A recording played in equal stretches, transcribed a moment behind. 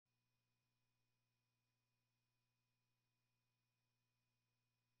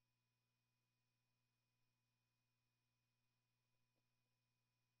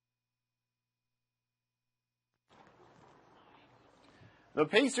The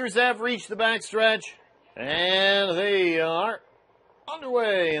Pacers have reached the backstretch, and they are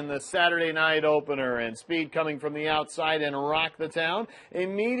underway in the Saturday night opener, and speed coming from the outside and rock the town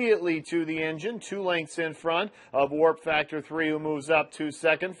immediately to the engine, 2 lengths in front of Warp Factor 3, who moves up to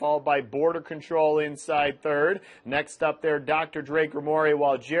second, followed by Border Control inside third. Next up there, Dr. Drake Ramore,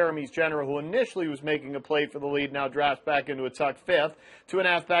 while Jeremy's General, who initially was making a play for the lead, now drafts back into a tuck fifth.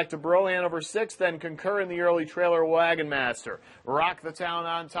 2.5 back to Brohan over 6, then Concur in the early trailer, Wagon Master. Rock the town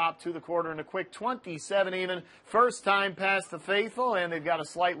on top to the quarter in a quick 27 even. First time past the faithful, and they've got a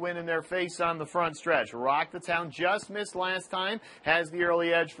slight wind in their face on the front stretch. Rock the Town just missed last time, has the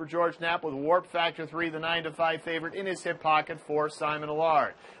early edge for George Knapp with Warp Factor 3, the 9-5 favorite, in his hip pocket for Simon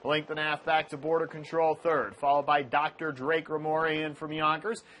Allard. Length and a half back to Border Control third, followed by Dr. Drake Ramore in from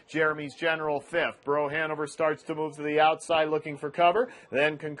Yonkers. Jeremy's General fifth. Bro Hanover starts to move to the outside looking for cover.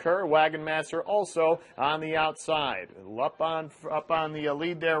 Then Concur, Wagon Master also on the outside. Up on the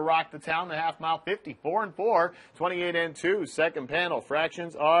lead there, Rock the Town, the half mile, 54-4, 28-2. Second panel,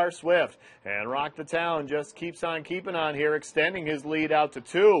 fractions are swift. And Rock the Town just keeps on keeping on here, extending his lead out to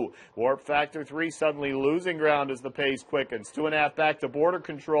 2. Warp Factor 3 suddenly losing ground as the pace quickens. 2.5 back to Border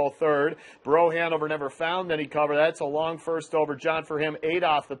Control third. Bro Hanover never found any cover. That's a long first over John for him, 8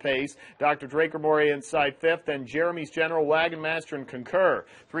 off the pace. Dr. Drake Ramore inside fifth. Then Jeremy's General, Wagon Master, and Concur.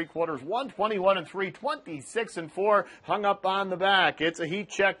 3/4, 121-3, 26-4, hung up on the back. It's a heat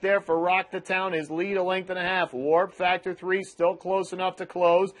check there for Rock the Town. His lead a length and a half. Warp Factor 3 still close enough to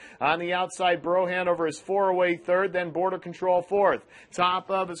close. On the outside, Bro Hanover is 4 away third, then Border Control fourth. Top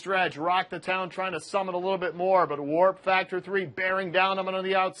of the stretch, Rock the Town trying to summit a little bit more, but Warp Factor 3 bearing down him on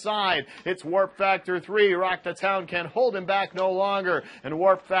the outside. It's Warp Factor 3. Rock the Town can hold him back no longer, and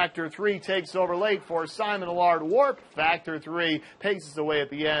Warp Factor 3 takes over late for Simon Allard. Warp Factor 3 paces away at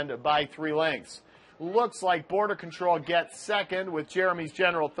the end by 3 lengths. Looks like Border Control gets second, with Jeremy's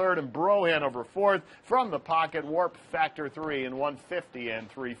General third and Bro Hanover fourth. From the pocket, Warp Factor 3 in 150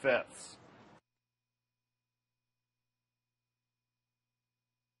 3/5.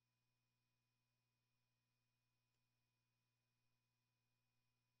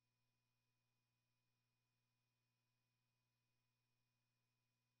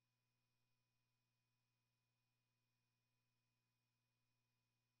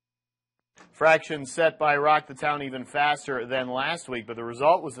 Fractions set by Rock the Town even faster than last week, but the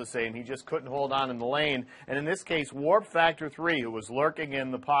result was the same. He just couldn't hold on in the lane. And in this case, Warp Factor 3, who was lurking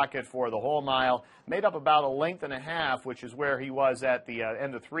in the pocket for the whole mile, made up about a length and a half, which is where he was at the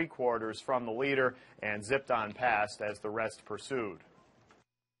end of 3/4 from the leader, and zipped on past as the rest pursued.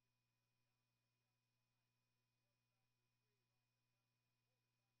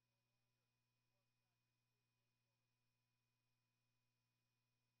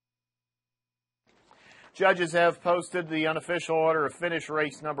 Judges have posted the unofficial order of finish.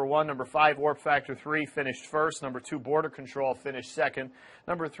 Race number 1, number 5, Warp Factor 3, finished first. Number 2, Border Control, finished second.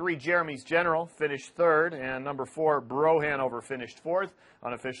 Number 3, Jeremy's General, finished third. And number 4, Bro Hanover, finished fourth.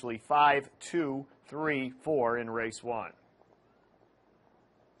 Unofficially 5, 2, 3, 4 in race 1.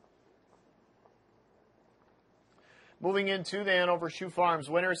 Moving into the Hanover Shoe Farms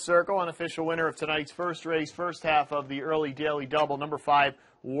Winner's Circle, unofficial winner of tonight's first race, first half of the early daily double, number 5,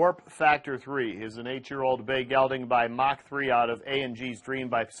 Warp Factor 3 is an 8-year-old bay gelding by Mach 3 out of A&G's Dream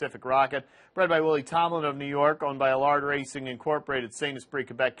by Pacific Rocket. Bred by Willie Tomlin of New York, owned by Allard Racing Incorporated, St. Esprit,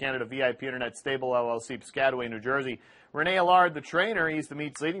 Quebec, Canada, VIP Internet Stable, LLC, Piscataway, New Jersey. Rene Allard, the trainer, he's the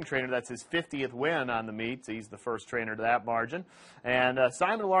meet's leading trainer. That's his 50th win on the meet. He's the first trainer to that margin. And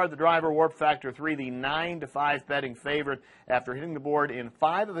Simon Allard, the driver, Warp Factor 3, the 9-5 betting favorite after hitting the board in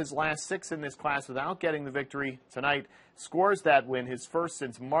 5 of his last 6 in this class without getting the victory tonight. Scores that win, his first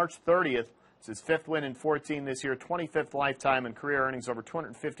since March 30th. It's his 5th win in 14 this year, 25th lifetime, and career earnings over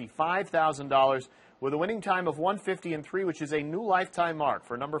 $255,000 with a winning time of 150 3, which is a new lifetime mark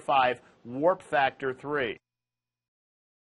for number 5, Warp Factor 3.